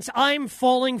Ravens. I'm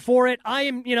falling for it. I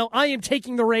am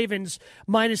taking the Ravens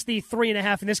minus the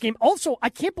 3.5 in this game. Also, I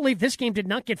can't believe this game did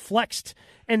not get flexed.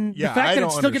 And the fact that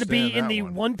it's still going to be in the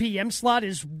 1 p.m. slot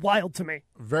is wild to me.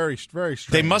 Very, very strange.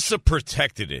 They must have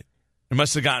protected it. It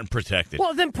must have gotten protected.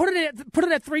 Well, then put it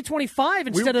at 325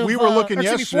 instead of we were looking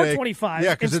yesterday. 425.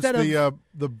 Yeah, because it's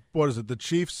the what is it? The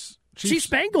Chiefs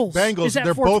Bengals. Bengals.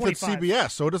 They're both at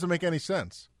CBS, so it doesn't make any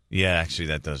sense. Yeah, actually,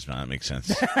 that does not make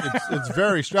sense. It's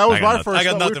very strange. That was my first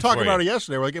thought. We were talking about it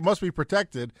yesterday. We're like, it must be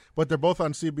protected, but they're both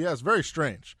on CBS. Very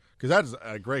strange because that is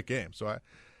a great game. So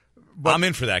I'm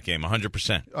in for that game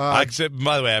 100%. Except,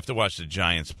 by the way, I have to watch the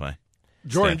Giants play.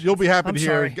 Jordan, you'll be happy to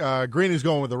hear Greeny's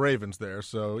going with the Ravens there,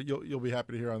 so you'll be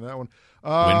happy to hear on that one.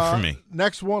 Win for me.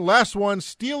 Next one, last one,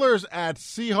 Steelers at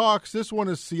Seahawks. This one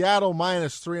is Seattle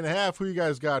minus 3.5. Who you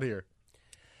guys got here?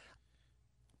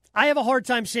 I have a hard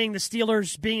time seeing the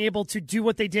Steelers being able to do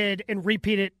what they did and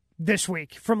repeat it this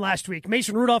week from last week.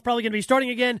 Mason Rudolph probably going to be starting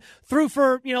again, threw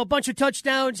for a bunch of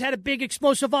touchdowns, had a big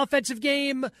explosive offensive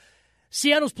game.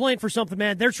 Seattle's playing for something,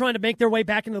 man. They're trying to make their way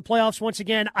back into the playoffs once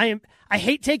again. I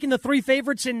hate taking the 3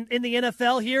 favorites in the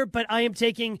NFL here, but I am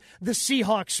taking the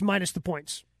Seahawks minus the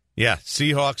points. Yeah,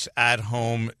 Seahawks at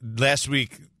home. Last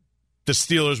week, the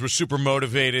Steelers were super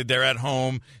motivated. They're at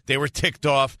home. They were ticked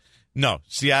off. No,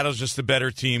 Seattle's just a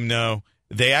better team, no.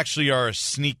 They actually are a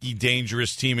sneaky,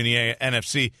 dangerous team in the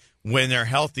NFC when they're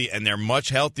healthy, and they're much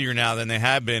healthier now than they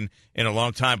have been in a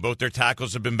long time. Both their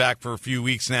tackles have been back for a few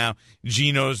weeks now.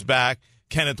 Geno's back.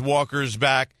 Kenneth Walker's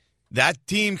back. That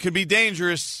team could be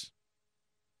dangerous.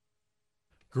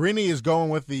 Greeny is going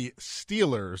with the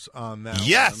Steelers on that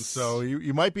yes. one. So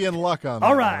you might be in luck on that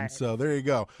All right. one. So there you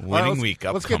go. Winning week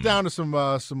upcoming. Let's get down to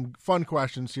some fun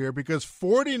questions here because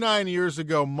 49 years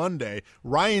ago Monday,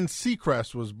 Ryan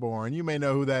Seacrest was born. You may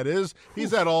know who that is.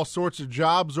 He's had all sorts of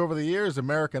jobs over the years,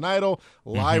 American Idol,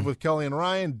 Live with Kelly and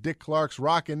Ryan, Dick Clark's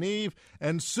Rockin' Eve,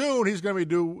 and soon he's going to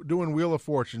be doing Wheel of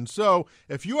Fortune. So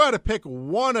if you had to pick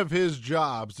one of his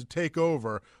jobs to take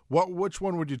over, which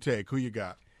one would you take? Who you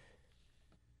got?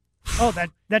 Oh,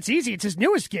 that's easy. It's his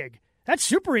newest gig. That's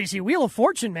super easy. Wheel of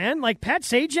Fortune, man. Like Pat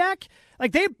Sajak,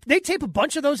 like they tape a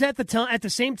bunch of those at the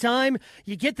same time.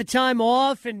 You get the time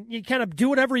off, and you kind of do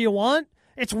whatever you want.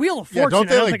 It's Wheel of Fortune. Yeah,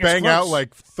 don't they bang out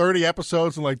like 30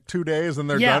 episodes in like 2 days and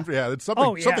they're done? Yeah, it's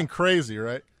something crazy,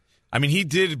 right? I mean, he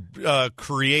did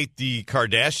create the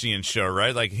Kardashian show,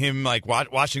 right? Like him, like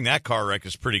watching that car wreck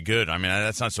is pretty good. I mean,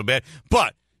 that's not so bad.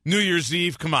 But New Year's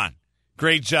Eve, come on.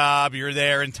 Great job. You're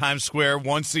there in Times Square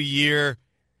once a year.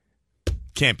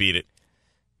 Can't beat it.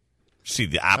 See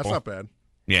the apple. That's not bad.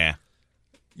 Yeah.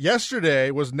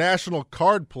 Yesterday was National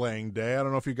Card Playing Day. I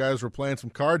don't know if you guys were playing some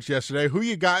cards yesterday. Who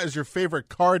you got as your favorite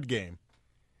card game?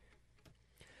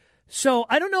 So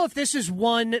I don't know if this is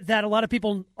one that a lot of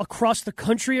people across the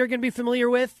country are going to be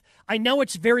familiar with. I know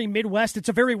it's very Midwest. It's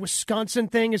a very Wisconsin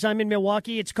thing as I'm in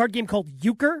Milwaukee. It's a card game called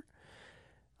Euchre.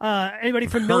 Anybody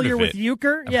familiar with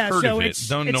Euchre? I've heard of it.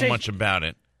 Don't know much about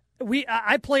it.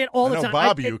 I play it all the time.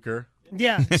 Bob Euchre.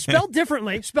 Yeah, spelled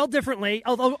differently.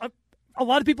 Although a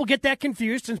lot of people get that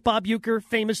confused since Bob Euchre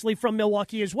famously from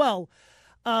Milwaukee as well.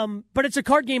 But it's a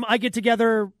card game I get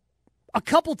together a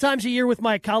couple times a year with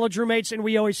my college roommates, and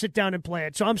we always sit down and play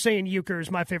it. So I'm saying Euchre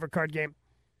is my favorite card game.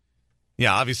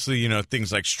 Yeah, obviously,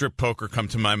 things like strip poker come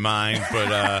to my mind,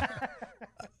 but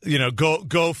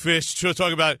Go Fish.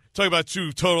 Talk about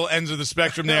two total ends of the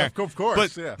spectrum there. Of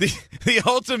course, but yeah. The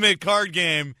ultimate card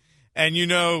game, and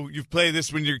you've played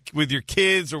this when you're with your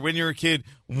kids or when you're a kid.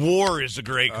 War is a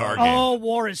great card game. Oh,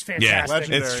 War is fantastic.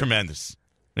 Yeah, it's tremendous.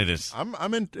 It is.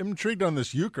 I'm intrigued on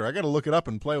this euchre. I got to look it up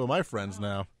and play with my friends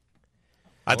now.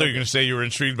 I thought you were going to say you were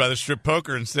intrigued by the strip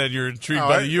poker. Instead, you're intrigued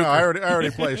by the euchre. No, I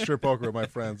already play strip poker with my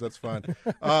friends. That's fine.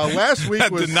 Last week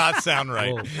that did not sound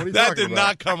right. That did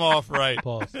not come off right.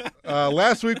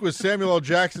 Last week was Samuel L.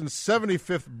 Jackson's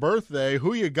 75th birthday.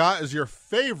 Who you got as your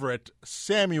favorite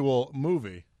Samuel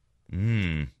movie?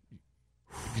 You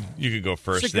could go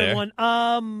first. It's a good one.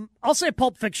 I'll say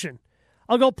Pulp Fiction.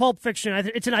 I'll go Pulp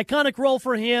Fiction. It's an iconic role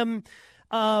for him.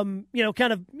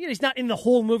 He's not in the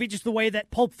whole movie, just the way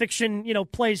that Pulp Fiction,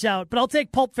 plays out. But I'll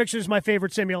take Pulp Fiction as my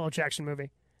favorite Samuel L. Jackson movie.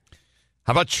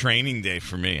 How about Training Day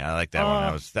for me? I like that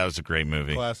one. That was a great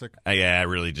movie. Classic. Yeah, I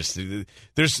really just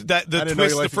there's that the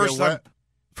twist. The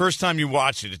first time you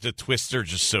watch it, the twists are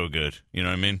just so good. You know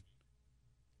what I mean?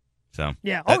 So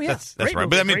yeah, that's great right. Movie,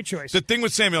 But I mean, great choice. The thing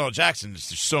with Samuel L. Jackson is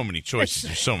there's so many choices.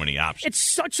 There's so many options. It's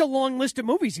such a long list of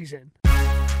movies he's in.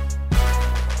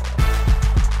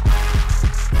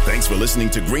 Thanks for listening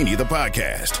to Greeny the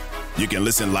podcast. You can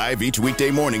listen live each weekday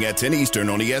morning at 10 Eastern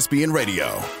on ESPN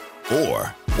Radio.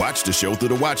 Or watch the show through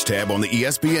the Watch tab on the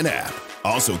ESPN app.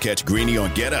 Also catch Greeny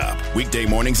on Get Up, weekday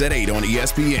mornings at 8 on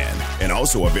ESPN. And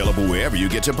also available wherever you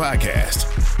get your podcast.